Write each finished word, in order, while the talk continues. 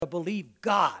believe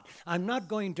God. I'm not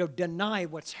going to deny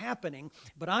what's happening,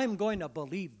 but I'm going to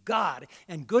believe God,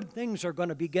 and good things are going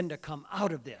to begin to come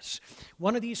out of this.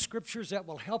 One of these scriptures that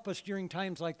will help us during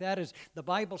times like that is the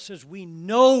Bible says we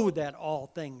know that all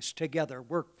things together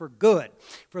work for good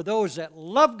for those that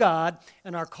love God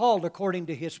and are called according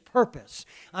to His purpose.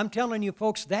 I'm telling you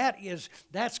folks,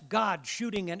 that's God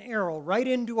shooting an arrow right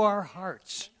into our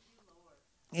hearts.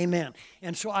 Amen.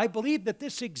 And so I believe that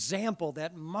this example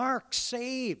that Mark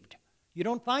saved, you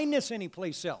don't find this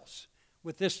anyplace else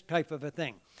with this type of a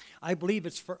thing. I believe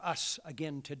it's for us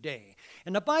again today.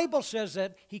 And the Bible says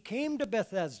that he came to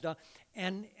Bethesda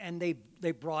and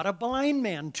they brought a blind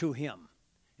man to him.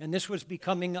 And this was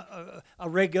becoming a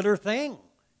regular thing.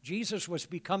 Jesus was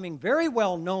becoming very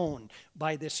well known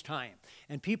by this time.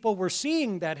 And people were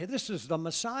seeing that this is the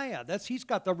Messiah. He's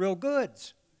got the real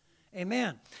goods.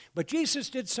 Amen. But Jesus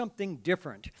did something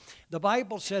different. The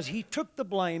Bible says he took the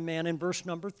blind man in verse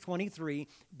number 23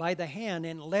 by the hand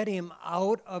and led him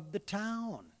out of the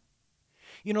town.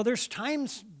 You know, there's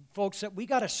times, folks, that we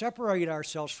got to separate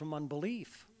ourselves from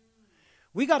unbelief.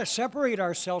 We got to separate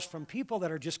ourselves from people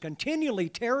that are just continually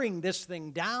tearing this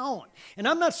thing down. And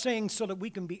I'm not saying so that we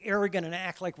can be arrogant and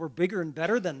act like we're bigger and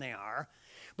better than they are.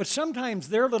 But sometimes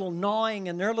their little gnawing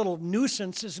and their little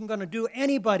nuisance isn't going to do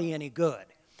anybody any good.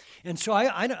 And so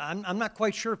I'm not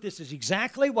quite sure if this is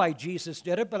exactly why Jesus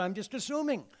did it, but I'm just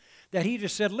assuming that he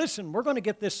just said, listen, we're going to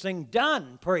get this thing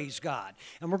done, praise God,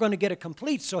 and we're going to get it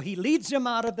complete. So he leads him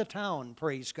out of the town,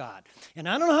 praise God. And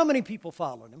I don't know how many people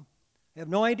followed him. I have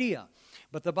no idea.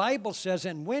 But the Bible says,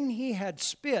 and when he had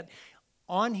spit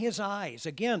on his eyes,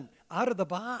 again, out of the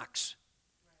box.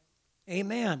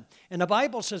 Amen. And the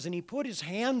Bible says, and he put his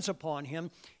hands upon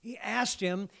him. He asked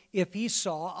him if he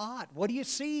saw aught. What do you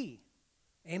see?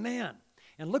 Amen.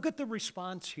 And look at the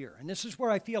response here. And this is where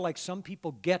I feel like some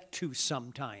people get to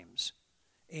sometimes.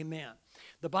 Amen.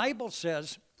 The Bible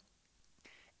says,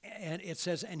 and it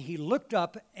says, and he looked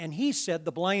up and he said,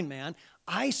 the blind man,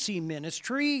 I see men as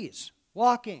trees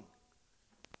walking.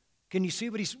 Can you see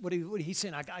what he's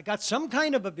saying? I got some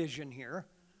kind of a vision here.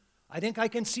 I think I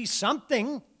can see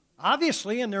something,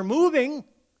 obviously, and they're moving.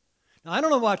 Now, I don't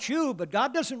know about you, but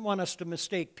God doesn't want us to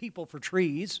mistake people for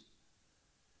trees.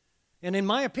 And in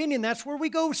my opinion, that's where we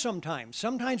go sometimes.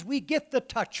 Sometimes we get the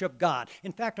touch of God.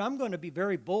 In fact, I'm going to be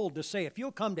very bold to say, if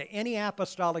you'll come to any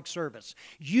apostolic service,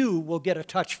 you will get a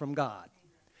touch from God.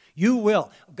 You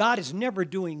will. God is never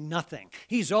doing nothing.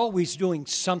 He's always doing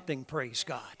something, praise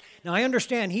God. Now, I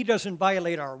understand He doesn't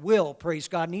violate our will, praise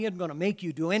God, and He isn't going to make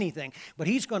you do anything, but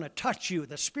He's going to touch you.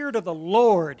 The Spirit of the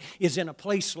Lord is in a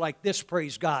place like this,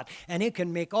 praise God, and it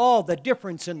can make all the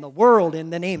difference in the world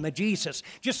in the name of Jesus.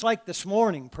 Just like this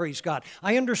morning, praise God.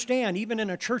 I understand, even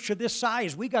in a church of this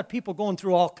size, we got people going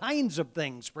through all kinds of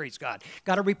things, praise God.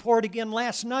 Got a report again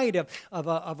last night of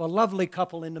a lovely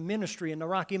couple in the ministry in the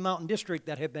Rocky Mountain District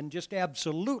that have been just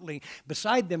absolutely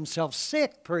beside themselves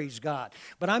sick, praise God.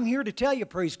 But I'm here to tell you,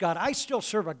 praise God, I still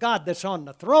serve a God that's on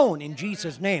the throne in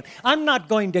Jesus' name. I'm not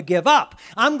going to give up.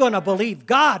 I'm going to believe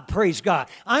God, praise God.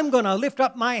 I'm going to lift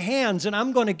up my hands and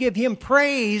I'm going to give Him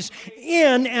praise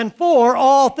in and for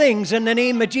all things in the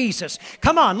name of Jesus.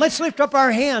 Come on, let's lift up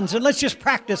our hands and let's just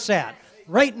practice that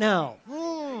right now.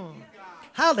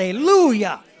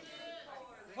 Hallelujah.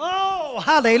 Oh,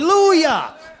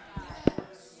 hallelujah.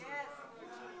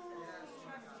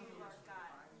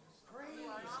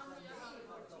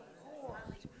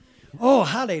 Oh,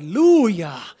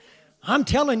 hallelujah. I'm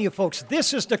telling you, folks,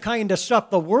 this is the kind of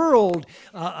stuff the world,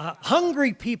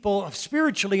 hungry people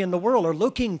spiritually in the world are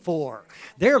looking for.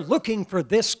 They're looking for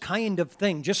this kind of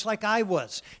thing, just like I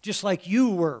was, just like you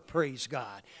were, praise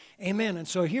God. Amen. And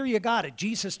so here you got it.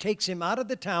 Jesus takes him out of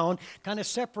the town, kind of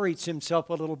separates himself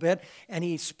a little bit, and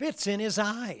he spits in his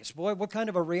eyes. Boy, what kind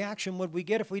of a reaction would we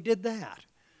get if we did that?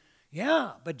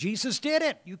 Yeah, but Jesus did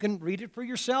it. You can read it for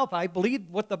yourself. I believe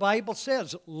what the Bible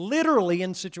says, literally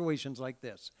in situations like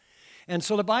this. And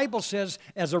so the Bible says,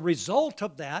 as a result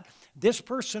of that, this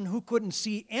person who couldn't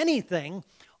see anything,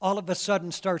 all of a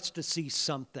sudden starts to see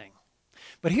something.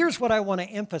 But here's what I want to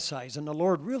emphasize, and the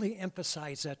Lord really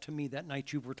emphasized that to me that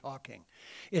night you were talking,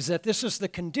 is that this is the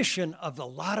condition of a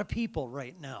lot of people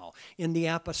right now in the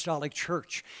apostolic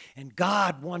church. And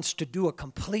God wants to do a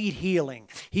complete healing.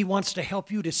 He wants to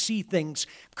help you to see things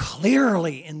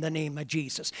clearly in the name of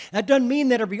Jesus. That doesn't mean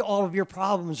that all of your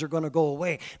problems are going to go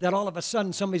away, that all of a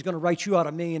sudden somebody's going to write you out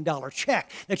 $1 million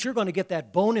check, that you're going to get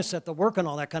that bonus at the work and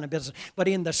all that kind of business. But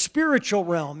in the spiritual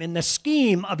realm, in the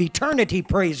scheme of eternity,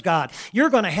 praise God,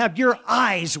 you're going to have your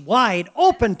eyes wide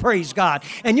open, praise God,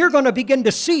 and you're going to begin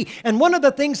to see. And one one of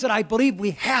the things that I believe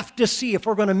we have to see if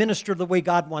we're going to minister the way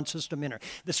God wants us to minister.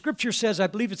 The scripture says, I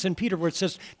believe it's in Peter where it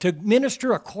says, to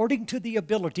minister according to the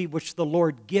ability which the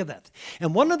Lord giveth.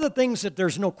 And one of the things that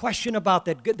there's no question about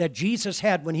that Jesus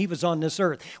had when he was on this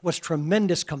earth was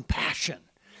tremendous compassion.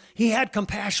 He had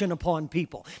compassion upon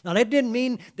people. Now, that didn't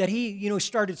mean that he,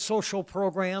 started social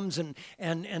programs and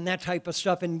that type of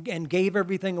stuff and gave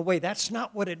everything away. That's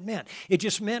not what it meant. It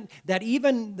just meant that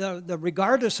even the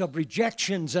regardless of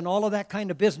rejections and all of that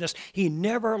kind of business, he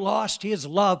never lost his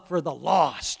love for the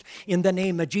lost in the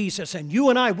name of Jesus. And you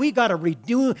and I, we got to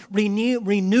renew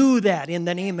that in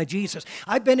the name of Jesus.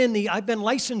 I've been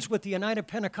licensed with the United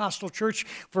Pentecostal Church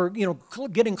for,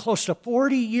 getting close to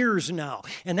 40 years now.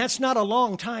 And that's not a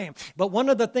long time. But one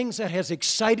of the things that has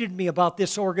excited me about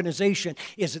this organization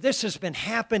is this has been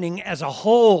happening as a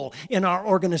whole in our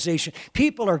organization.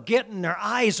 People are getting their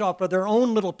eyes off of their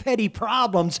own little petty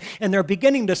problems, and they're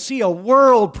beginning to see a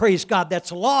world, praise God,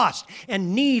 that's lost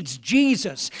and needs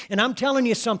Jesus. And I'm telling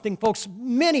you something, folks,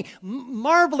 many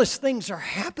marvelous things are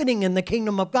happening in the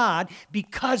kingdom of God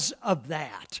because of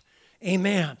that.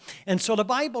 Amen. And so the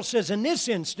Bible says in this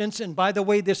instance, and by the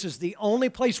way, this is the only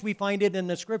place we find it in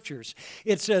the scriptures,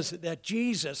 it says that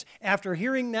Jesus, after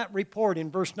hearing that report in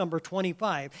verse number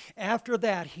 25, after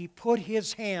that he put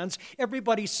his hands,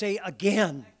 everybody say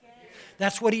again.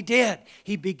 That's what he did.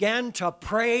 He began to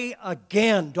pray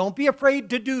again. Don't be afraid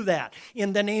to do that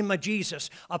in the name of Jesus.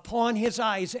 Upon his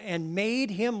eyes and made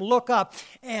him look up,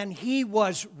 and he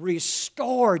was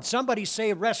restored. Somebody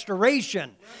say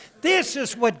restoration. This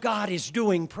is what God is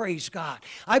doing, praise God.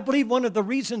 I believe one of the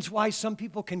reasons why some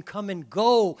people can come and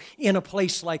go in a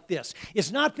place like this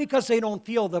is not because they don't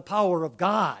feel the power of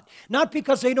God, not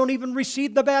because they don't even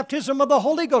receive the baptism of the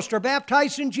Holy Ghost or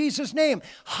baptized in Jesus' name.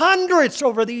 Hundreds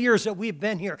over the years that we've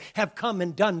been here have come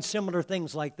and done similar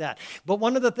things like that. But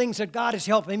one of the things that God is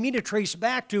helping me to trace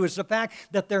back to is the fact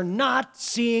that they're not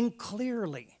seeing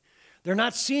clearly. They're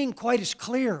not seeing quite as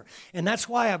clear. And that's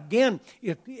why, again,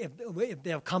 if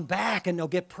they'll come back and they'll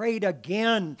get prayed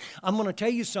again, I'm going to tell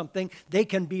you something, they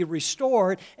can be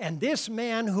restored. And this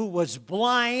man who was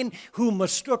blind, who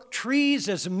mistook trees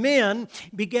as men,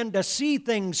 began to see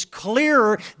things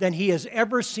clearer than he has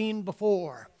ever seen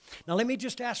before. Now, let me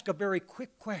just ask a very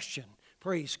quick question.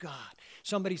 Praise God.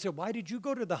 Somebody said, why did you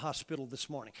go to the hospital this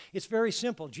morning? It's very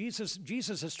simple. Jesus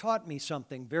has taught me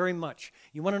something very much.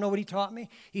 You want to know what he taught me?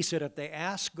 He said, if they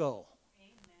ask, go.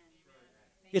 Amen.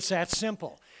 It's that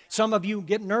simple. Some of you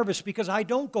get nervous because I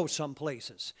don't go some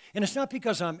places. And it's not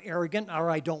because I'm arrogant or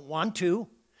I don't want to.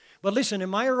 But listen, in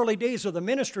my early days of the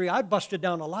ministry, I busted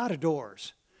down a lot of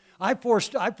doors. I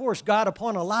forced God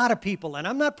upon a lot of people, and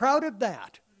I'm not proud of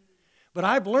that. But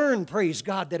I've learned, praise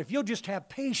God, that if you'll just have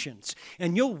patience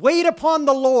and you'll wait upon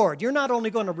the Lord, you're not only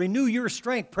going to renew your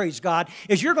strength, praise God,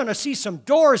 is you're going to see some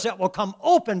doors that will come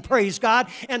open, praise God,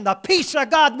 and the peace of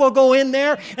God will go in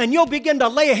there, and you'll begin to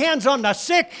lay hands on the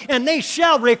sick, and they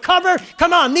shall recover.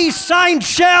 Come on, these signs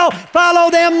shall follow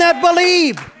them that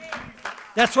believe.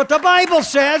 That's what the Bible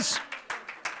says.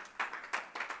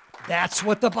 That's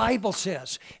what the Bible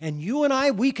says. And you and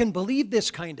I, we can believe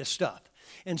this kind of stuff.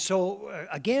 And so,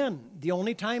 again, the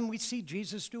only time we see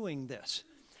Jesus doing this,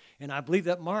 and I believe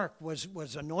that Mark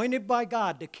was anointed by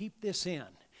God to keep this in.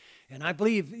 And I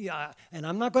believe, and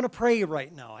I'm not going to pray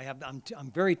right now.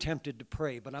 I'm very tempted to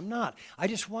pray, but I'm not. I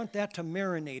just want that to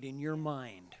marinate in your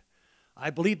mind. I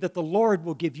believe that the Lord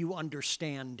will give you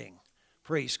understanding.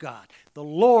 Praise God. The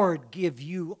Lord give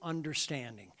you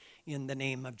understanding in the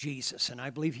name of Jesus. And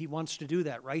I believe he wants to do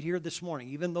that right here this morning,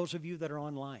 even those of you that are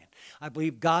online. I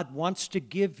believe God wants to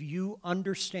give you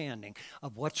understanding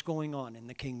of what's going on in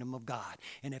the kingdom of God.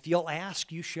 And if you'll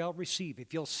ask, you shall receive.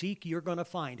 If you'll seek, you're going to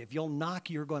find. If you'll knock,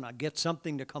 you're going to get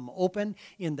something to come open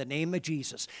in the name of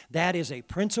Jesus. That is a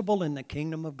principle in the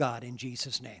kingdom of God in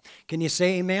Jesus' name. Can you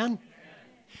say amen?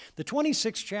 The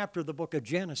 26th chapter of the book of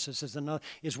Genesis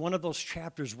is one of those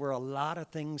chapters where a lot of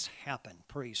things happen,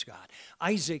 praise God.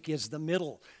 Isaac is the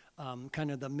middle,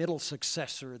 kind of the middle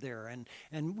successor there.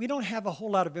 And we don't have a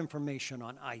whole lot of information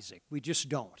on Isaac. We just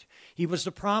don't. He was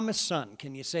the promised son.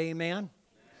 Can you say amen?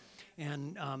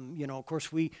 And, of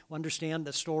course, we understand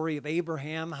the story of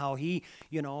Abraham, how he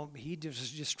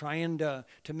was just trying to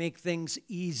make things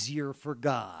easier for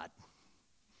God.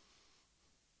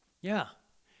 Yeah.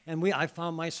 And I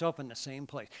found myself in the same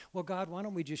place. Well, God, why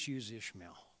don't we just use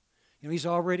Ishmael? He's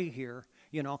already here.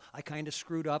 I kind of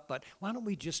screwed up, but why don't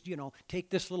we just,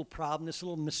 take this little problem, this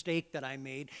little mistake that I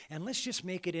made, and let's just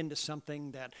make it into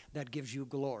something that gives you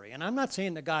glory. And I'm not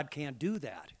saying that God can't do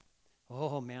that.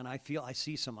 Oh, man, I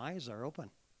see some eyes are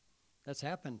open. That's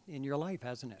happened in your life,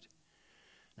 hasn't it?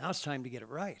 Now it's time to get it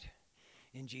right.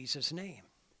 in Jesus' name.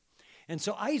 And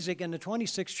so Isaac, in the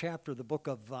 26th chapter of the book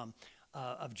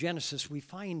of Genesis, we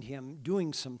find him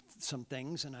doing some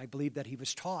things, and I believe that he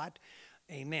was taught,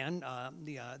 amen,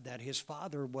 that his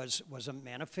father was a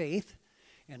man of faith,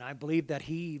 and I believe that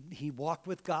he walked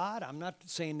with God. I'm not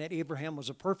saying that Abraham was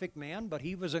a perfect man, but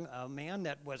he was a man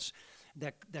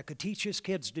that could teach his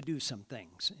kids to do some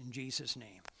things in Jesus'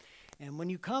 name. And when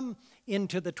you come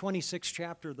into the 26th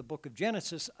chapter of the book of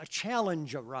Genesis, a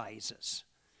challenge arises.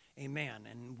 Amen.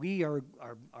 And we are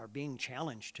being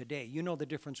challenged today. You know the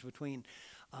difference between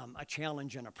a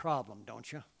challenge and a problem,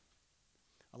 don't you?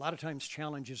 A lot of times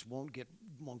challenges won't get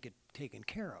taken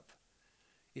care of.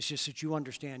 It's just that you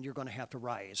understand you're going to have to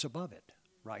rise above it.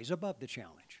 Rise above the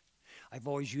challenge. I've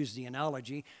always used the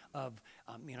analogy of,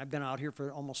 I've been out here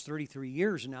for almost 33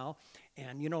 years now,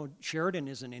 and Sheridan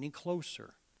isn't any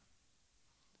closer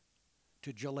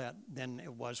to Gillette than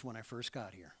it was when I first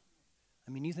got here.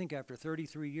 You think after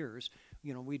 33 years,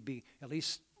 we'd be at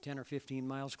least 10 or 15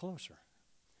 miles closer.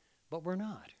 But we're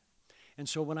not. And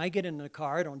so when I get in the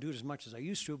car, I don't do it as much as I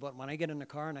used to, but when I get in the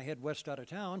car and I head west out of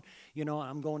town,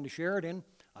 I'm going to Sheridan,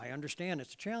 I understand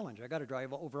it's a challenge. I got to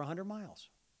drive over 100 miles.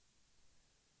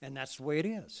 And that's the way it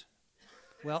is.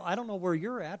 Well, I don't know where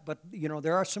you're at, but,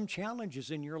 there are some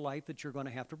challenges in your life that you're going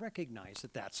to have to recognize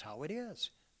that that's how it is.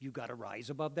 You've got to rise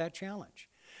above that challenge.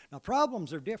 Now,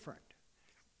 problems are different.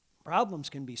 Problems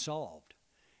can be solved.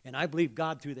 And I believe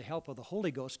God, through the help of the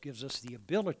Holy Ghost, gives us the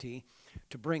ability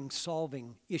to bring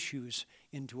solving issues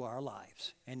into our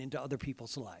lives and into other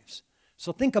people's lives.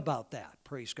 So think about that,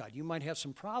 praise God. You might have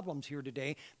some problems here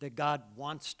today that God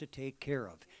wants to take care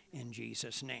of in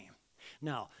Jesus' name.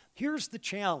 Now, here's the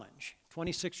challenge.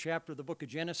 26th chapter of the book of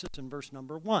Genesis and verse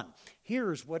number 1.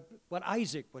 Here's what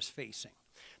Isaac was facing.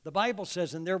 The Bible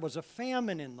says, and there was a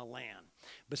famine in the land,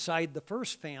 beside the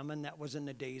first famine that was in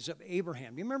the days of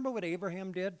Abraham. Do you remember what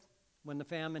Abraham did when the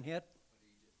famine hit?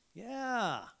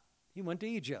 Yeah, he went to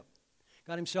Egypt.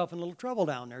 Got himself in a little trouble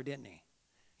down there, didn't he?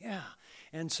 Yeah,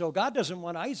 and so God doesn't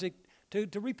want Isaac to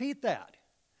repeat that.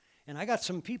 And I got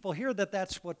some people here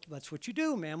that's what you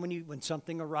do, man. When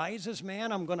something arises,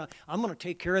 man, I'm gonna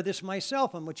take care of this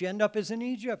myself, and what you end up is in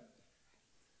Egypt.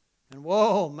 And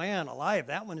whoa, man, alive,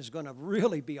 that one is going to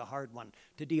really be a hard one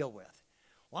to deal with.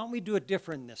 Why don't we do it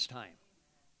different this time?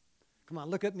 Come on,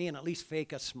 look at me and at least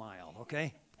fake a smile,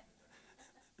 okay?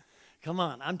 Come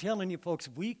on, I'm telling you folks,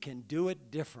 we can do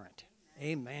it different.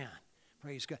 Amen.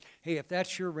 Praise God. Hey, if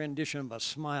that's your rendition of a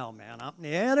smile, man,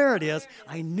 yeah, there it is.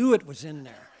 I knew it was in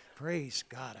there. Praise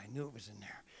God, I knew it was in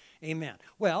there. Amen.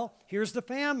 Well, here's the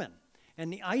famine.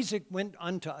 And Isaac went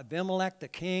unto Abimelech, the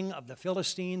king of the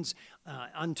Philistines,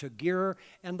 unto Gerar,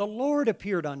 and the Lord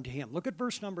appeared unto him. Look at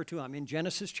verse number 2. I'm in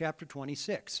Genesis chapter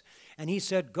 26. And he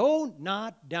said, go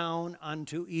not down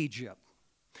unto Egypt.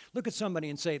 Look at somebody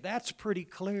and say, that's pretty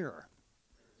clear.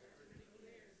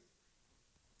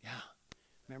 Yeah.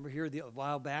 Remember here a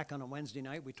while back on a Wednesday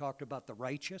night, we talked about the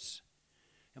righteous.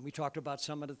 And we talked about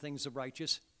some of the things the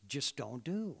righteous just don't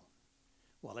do.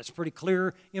 Well, that's pretty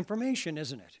clear information,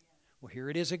 isn't it? Well,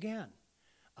 here it is again.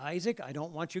 Isaac, I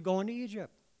don't want you going to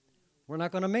Egypt. We're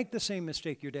not going to make the same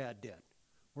mistake your dad did.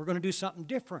 We're going to do something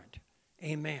different.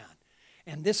 Amen.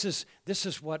 And this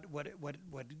is what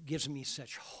gives me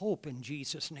such hope in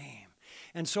Jesus' name.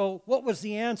 And so what was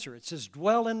the answer? It says,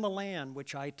 dwell in the land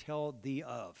which I tell thee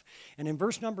of. And in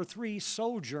verse number 3,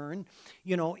 sojourn,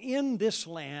 in this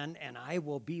land, and I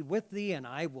will be with thee, and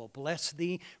I will bless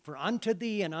thee. For unto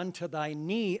thee and unto thy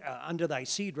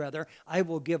seed, I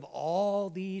will give all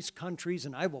these countries,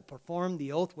 and I will perform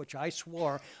the oath which I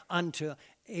swore unto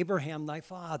Abraham thy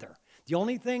father. The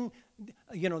only thing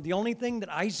that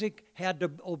Isaac had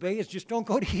to obey is just don't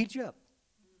go to Egypt.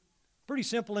 Pretty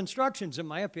simple instructions, in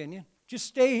my opinion. Just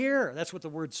stay here. That's what the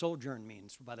word sojourn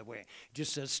means, by the way. It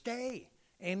just says stay.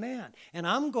 Amen. And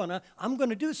I'm gonna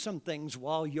do some things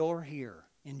while you're here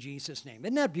in Jesus' name.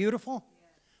 Isn't that beautiful?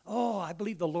 Yes. Oh, I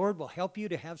believe the Lord will help you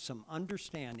to have some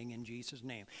understanding in Jesus'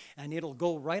 name. And it'll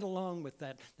go right along with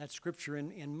that scripture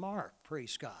in Mark,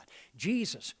 praise God.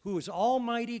 Jesus, who is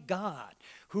Almighty God,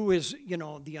 who is,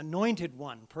 the anointed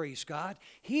one, praise God,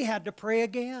 he had to pray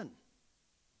again.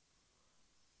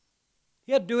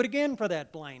 He had to do it again for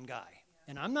that blind guy.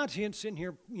 And I'm not sitting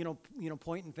here,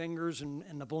 pointing fingers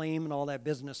and the blame and all that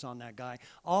business on that guy.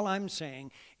 All I'm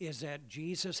saying is that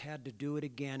Jesus had to do it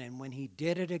again. And when he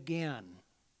did it again,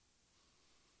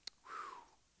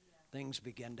 things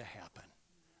began to happen.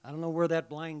 I don't know where that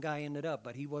blind guy ended up,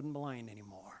 but he wasn't blind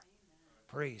anymore.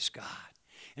 Praise God.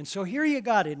 And so here you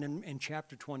got it in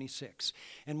chapter 26.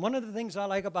 And one of the things I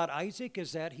like about Isaac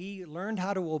is that he learned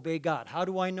how to obey God. How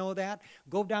do I know that?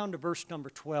 Go down to verse number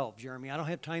 12, Jeremy. I don't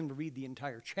have time to read the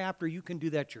entire chapter. You can do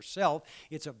that yourself.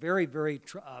 It's a very, very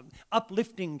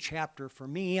uplifting chapter for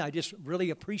me. I just really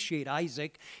appreciate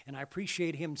Isaac, and I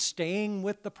appreciate him staying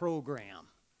with the program.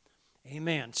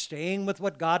 Amen. Staying with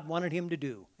what God wanted him to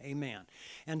do. Amen.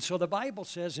 And so the Bible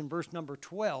says in verse number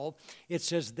 12, it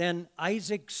says, then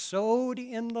Isaac sowed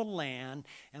in the land.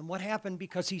 And what happened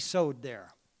because he sowed there?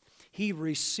 He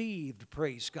received,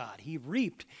 praise God. He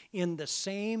reaped in the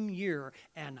same year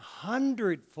an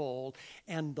hundredfold,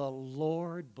 and the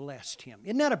Lord blessed him.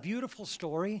 Isn't that a beautiful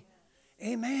story?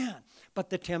 Amen. But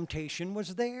the temptation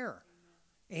was there.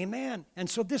 Amen. And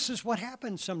so this is what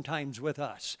happens sometimes with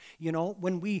us, you know,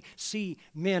 when we see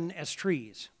men as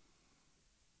trees.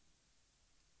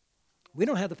 We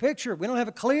don't have the picture. We don't have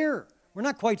it clear. We're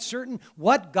not quite certain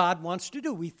what God wants to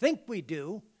do. We think we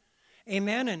do.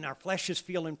 Amen. And our flesh is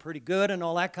feeling pretty good and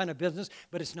all that kind of business,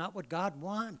 but it's not what God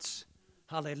wants.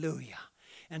 Hallelujah.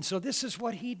 And so this is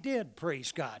what he did,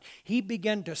 praise God. He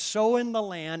began to sow in the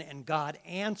land, and God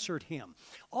answered him.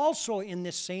 Also in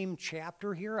this same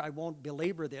chapter here, I won't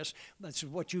belabor this, this is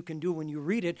what you can do when you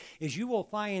read it, is you will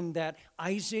find that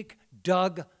Isaac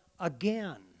dug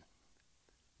again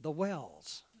the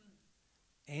wells.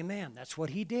 Amen. That's what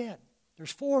he did.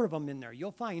 There's 4 of them in there.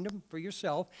 You'll find them for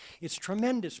yourself. It's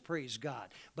tremendous, praise God.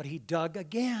 But he dug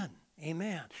again.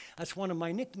 Amen. That's one of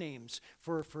my nicknames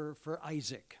for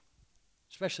Isaac.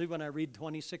 Especially when I read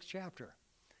 26th chapter.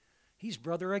 He's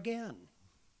brother again.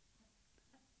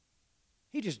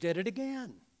 He just did it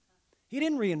again. He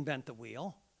didn't reinvent the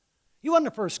wheel. He wasn't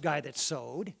the first guy that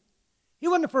sowed. He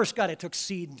wasn't the first guy that took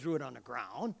seed and threw it on the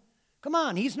ground. Come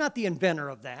on, he's not the inventor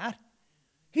of that.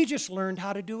 He just learned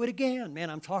how to do it again. Man,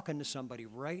 I'm talking to somebody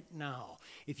right now.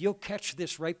 If you'll catch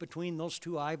this right between those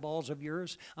 2 eyeballs of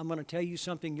yours, I'm going to tell you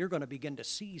something. You're going to begin to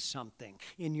see something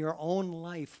in your own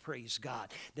life, praise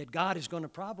God, that God is going to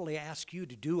probably ask you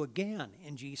to do again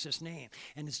in Jesus' name.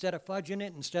 And instead of fudging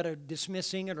it, instead of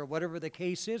dismissing it or whatever the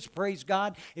case is, praise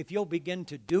God, if you'll begin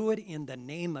to do it in the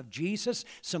name of Jesus,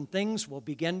 some things will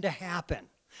begin to happen.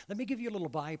 Let me give you a little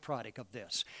byproduct of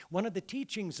this. One of the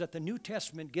teachings that the New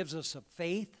Testament gives us of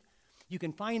faith, you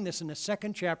can find this in the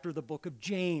 2nd chapter of the book of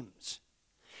James.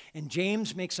 And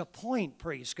James makes a point,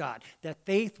 praise God, that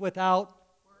faith without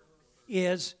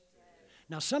is.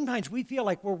 Now sometimes we feel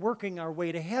like we're working our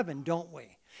way to heaven, don't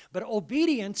we? But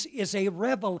obedience is a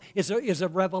revelation.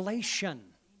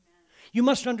 You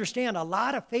must understand a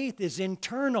lot of faith is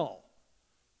internal.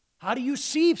 How do you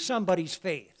see somebody's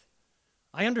faith?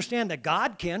 I understand that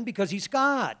God can because he's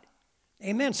God.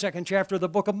 Amen. 2nd chapter of the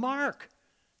book of Mark.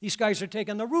 These guys are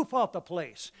taking the roof off the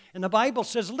place. And the Bible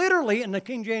says literally in the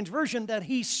King James Version that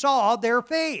he saw their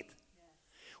faith.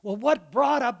 Well, what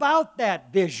brought about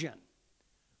that vision?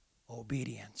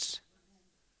 Obedience.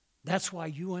 That's why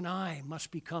you and I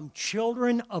must become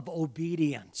children of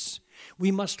obedience.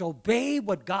 We must obey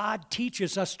what God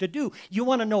teaches us to do. You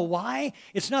want to know why?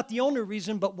 It's not the only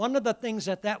reason, but one of the things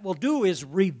that will do is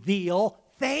reveal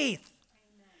faith.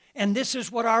 Amen. And this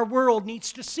is what our world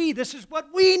needs to see. This is what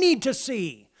we need to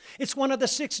see. It's one of the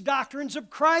 6 doctrines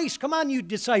of Christ. Come on, you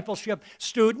discipleship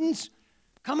students.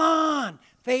 Come on.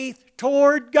 Faith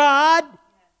toward God.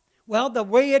 Well, the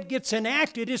way it gets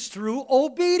enacted is through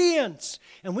obedience.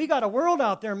 And we got a world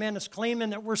out there, man, that's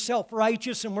claiming that we're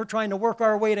self-righteous and we're trying to work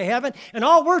our way to heaven. And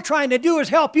all we're trying to do is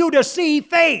help you to see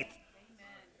faith. Amen.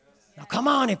 Now, come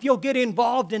on, if you'll get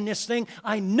involved in this thing,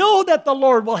 I know that the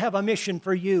Lord will have a mission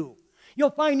for you. You'll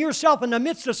find yourself in the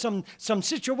midst of some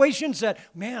situations that,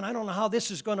 man, I don't know how this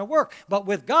is going to work. But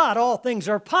with God, all things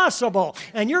are possible.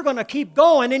 And you're going to keep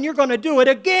going and you're going to do it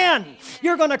again.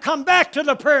 You're going to come back to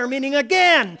the prayer meeting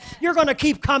again. You're going to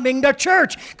keep coming to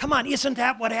church. Come on, isn't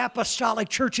that what apostolic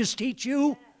churches teach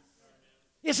you?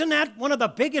 Isn't that one of the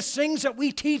biggest things that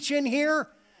we teach in here?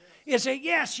 Is that,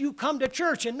 yes, you come to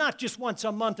church, and not just once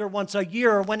a month or once a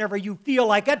year or whenever you feel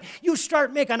like it. You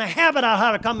start making a habit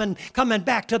out of coming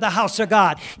back to the house of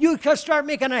God. You start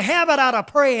making a habit out of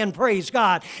praying, praise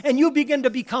God. And you begin to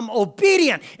become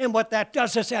obedient. And what that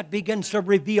does is that begins to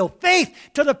reveal faith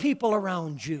to the people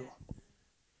around you.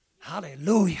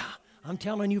 Hallelujah. I'm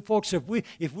telling you folks,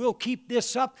 if we'll keep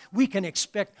this up, we can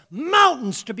expect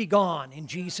mountains to be gone in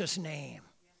Jesus' name.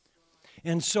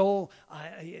 And so,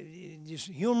 just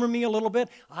humor me a little bit.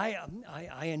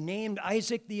 I named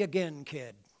Isaac the again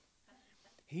kid.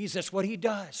 That's what he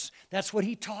does. That's what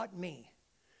he taught me.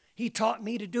 He taught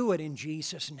me to do it in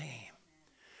Jesus' name.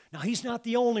 Now, he's not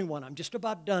the only one. I'm just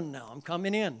about done now. I'm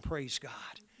coming in, praise God.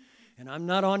 And I'm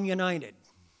not on United.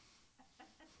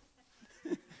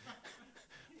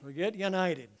 Forget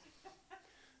United.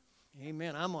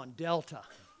 Amen. I'm on Delta.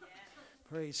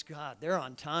 Praise God. They're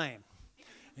on time.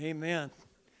 Amen.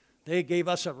 They gave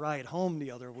us a ride home the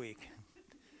other week.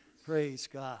 Praise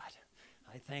God.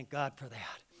 I thank God for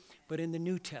that. But in the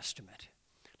New Testament,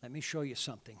 let me show you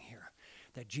something here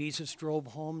that Jesus drove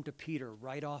home to Peter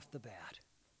right off the bat.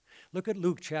 Look at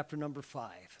Luke chapter number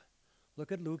 5.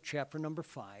 Look at Luke chapter number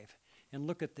 5 and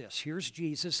look at this. Here's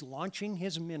Jesus launching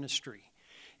his ministry.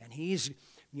 And he's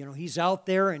out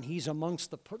there and he's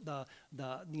amongst the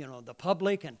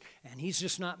public and he's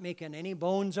just not making any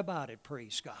bones about it,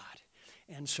 praise God.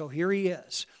 And so here he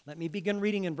is. Let me begin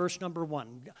reading in verse number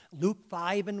 1. Luke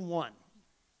 5:1.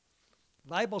 The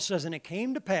Bible says, and it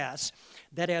came to pass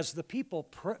that as the people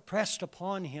pressed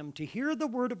upon him to hear the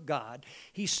word of God,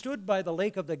 he stood by the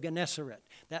lake of the Gennesaret.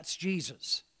 That's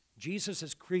Jesus. Jesus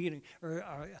is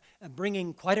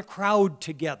bringing quite a crowd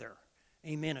together.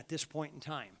 Amen, at this point in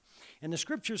time. And the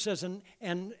scripture says, and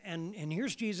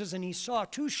here's Jesus, and he saw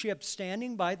two ships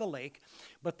standing by the lake,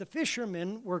 but the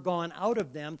fishermen were gone out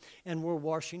of them and were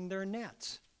washing their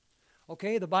nets.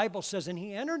 Okay, the Bible says, and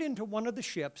he entered into one of the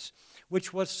ships,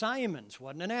 which was Simon's.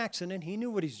 Wasn't an accident. He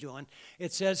knew what he's doing.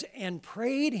 It says, and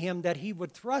prayed him that he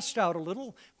would thrust out a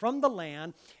little from the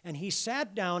land, and he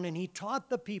sat down and he taught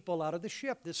the people out of the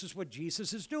ship. This is what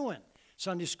Jesus is doing.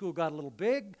 Sunday school got a little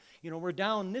big. We're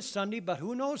down this Sunday, but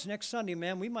who knows? Next Sunday,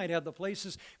 man, we might have the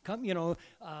places come,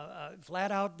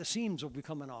 flat out the seams will be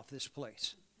coming off this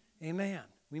place. Amen.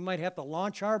 We might have to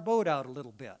launch our boat out a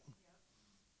little bit.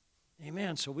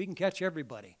 Amen. So we can catch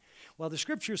everybody. Well, the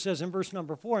scripture says in verse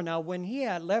number 4, now when he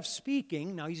had left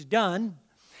speaking, now he's done,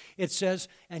 it says,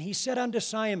 and he said unto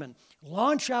Simon,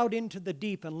 launch out into the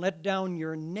deep and let down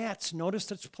your nets. Notice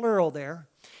that's plural there.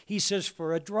 He says,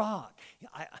 for a draught.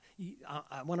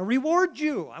 I want to reward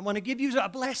you. I want to give you a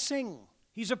blessing.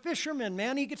 He's a fisherman,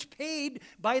 man. He gets paid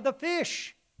by the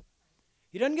fish.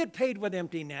 He doesn't get paid with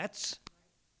empty nets.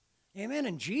 Amen.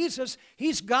 And Jesus,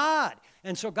 he's God.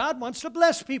 And so God wants to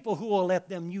bless people who will let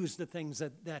them use the things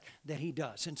that he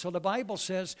does. And so the Bible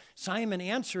says, Simon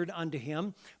answered unto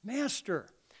him, Master,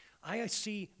 I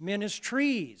see men as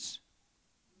trees.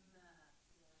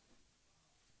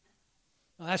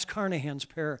 Well, that's Carnahan's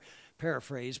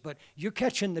paraphrase, but you're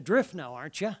catching the drift now,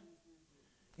 aren't you?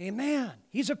 Amen.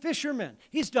 He's a fisherman.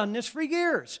 He's done this for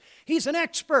years. He's an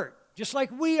expert, just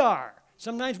like we are.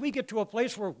 Sometimes we get to a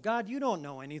place where, God, you don't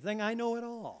know anything. I know it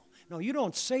all. No, you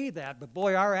don't say that, but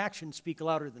boy, our actions speak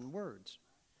louder than words.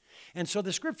 And so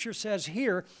the scripture says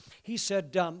here, he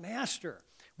said, Master,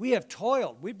 we have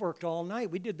toiled. We've worked all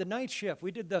night. We did the night shift.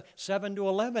 We did the 7 to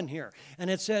 11 here. And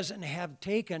it says, and have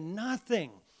taken nothing.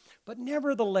 But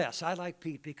nevertheless, I like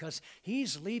Pete because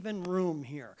he's leaving room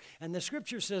here. And the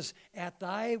scripture says, at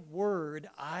thy word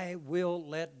I will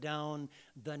let down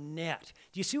the net.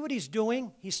 Do you see what he's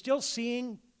doing? He's still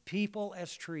seeing people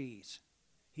as trees.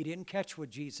 He didn't catch what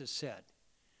Jesus said.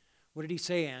 What did he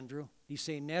say, Andrew? Did he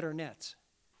say net or nets?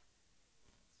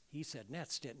 He said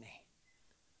nets, didn't he?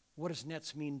 What does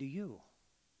nets mean to you?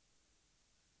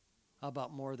 How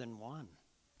about more than one?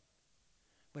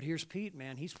 But here's Pete,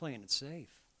 man. He's playing it safe.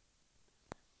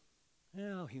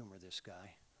 Yeah, I'll humor this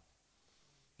guy.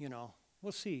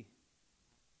 We'll see.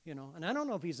 And I don't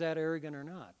know if he's that arrogant or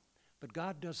not. But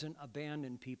God doesn't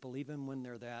abandon people even when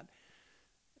they're that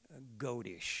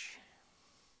goatish.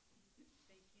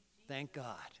 Thank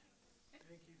God.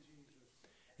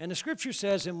 And the scripture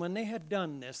says, and when they had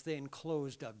done this, they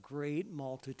enclosed a great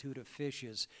multitude of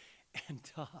fishes, and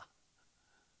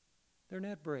their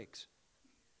net breaks.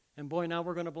 And boy, now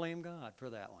we're going to blame God for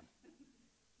that one.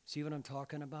 See what I'm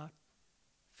talking about?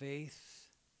 Faith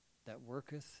that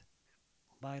worketh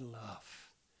by love,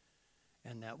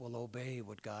 and that will obey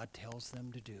what God tells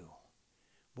them to do,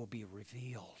 will be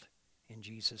revealed in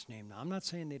Jesus' name. Now, I'm not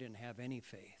saying they didn't have any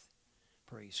faith,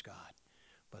 praise God,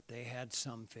 but they had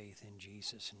some faith in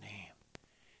Jesus' name.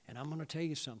 And I'm going to tell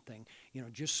you something,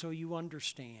 just so you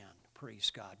understand,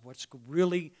 praise God, what's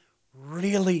really,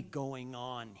 really going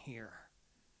on here.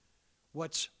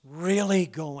 What's really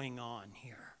going on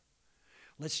here.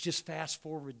 Let's just fast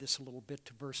forward this a little bit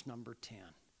to verse number 10.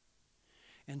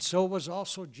 And so was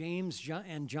also James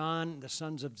and John, the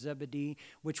sons of Zebedee,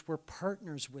 which were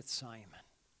partners with Simon.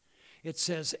 It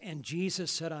says, and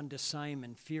Jesus said unto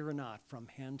Simon, fear not, from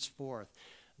henceforth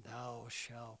thou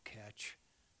shalt catch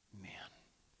men.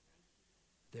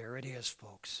 There it is,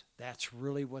 folks. That's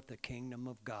really what the kingdom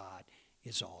of God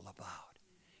is all about.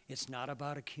 It's not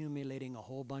about accumulating a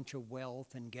whole bunch of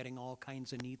wealth and getting all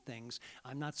kinds of neat things.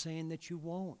 I'm not saying that you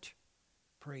won't.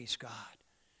 Praise God.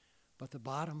 But the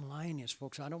bottom line is,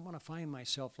 folks, I don't want to find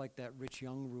myself like that rich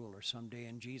young ruler someday.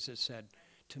 And Jesus said,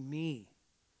 to me,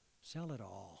 Sell it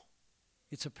all.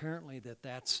 It's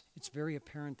very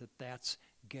apparent that that's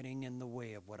getting in the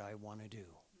way of what I want to do.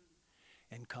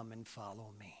 And come and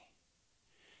follow me.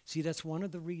 See, that's one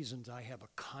of the reasons I have a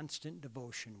constant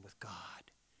devotion with God.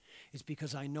 It's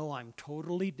because I know I'm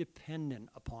totally dependent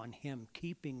upon Him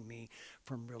keeping me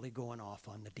from really going off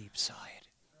on the deep side.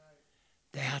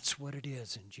 That's what it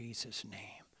is in Jesus'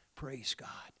 name. Praise God.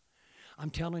 I'm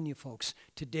telling you, folks,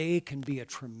 today can be a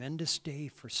tremendous day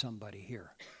for somebody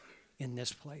here in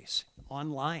this place,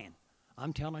 online.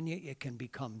 I'm telling you, it can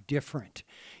become different.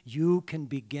 You can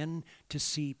begin to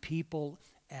see people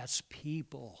as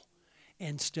people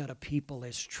instead of people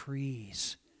as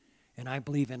trees. And I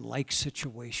believe in like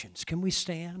situations. Can we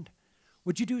stand?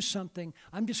 Would you do something?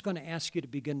 I'm just going to ask you to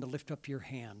begin to lift up your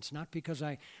hands, not because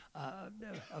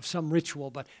of some ritual,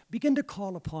 but begin to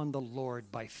call upon the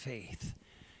Lord by faith.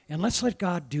 And let's let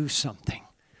God do something.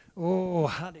 Oh,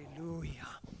 hallelujah.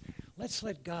 Let's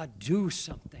let God do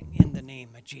something in the name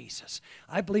of Jesus.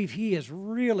 I believe He is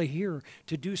really here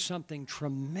to do something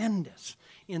tremendous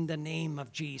in the name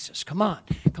of Jesus. Come on.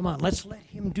 Let's let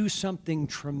Him do something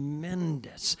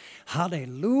tremendous.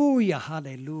 Hallelujah,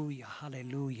 hallelujah,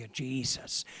 hallelujah,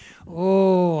 Jesus.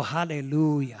 Oh,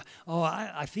 hallelujah. Oh,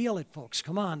 I feel it, folks.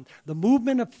 Come on. The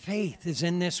movement of faith is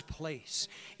in this place.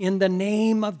 In the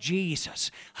name of Jesus.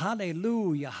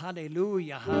 Hallelujah,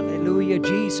 hallelujah, hallelujah,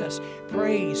 Jesus.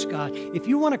 Praise God. If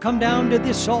you want to come down to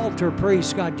this altar,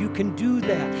 praise God, you can do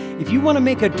that. If you want to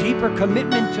make a deeper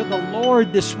commitment to the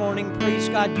Lord this morning, praise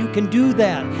God, you can do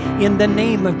that in the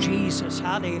name of Jesus.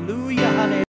 Hallelujah,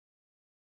 hallelujah.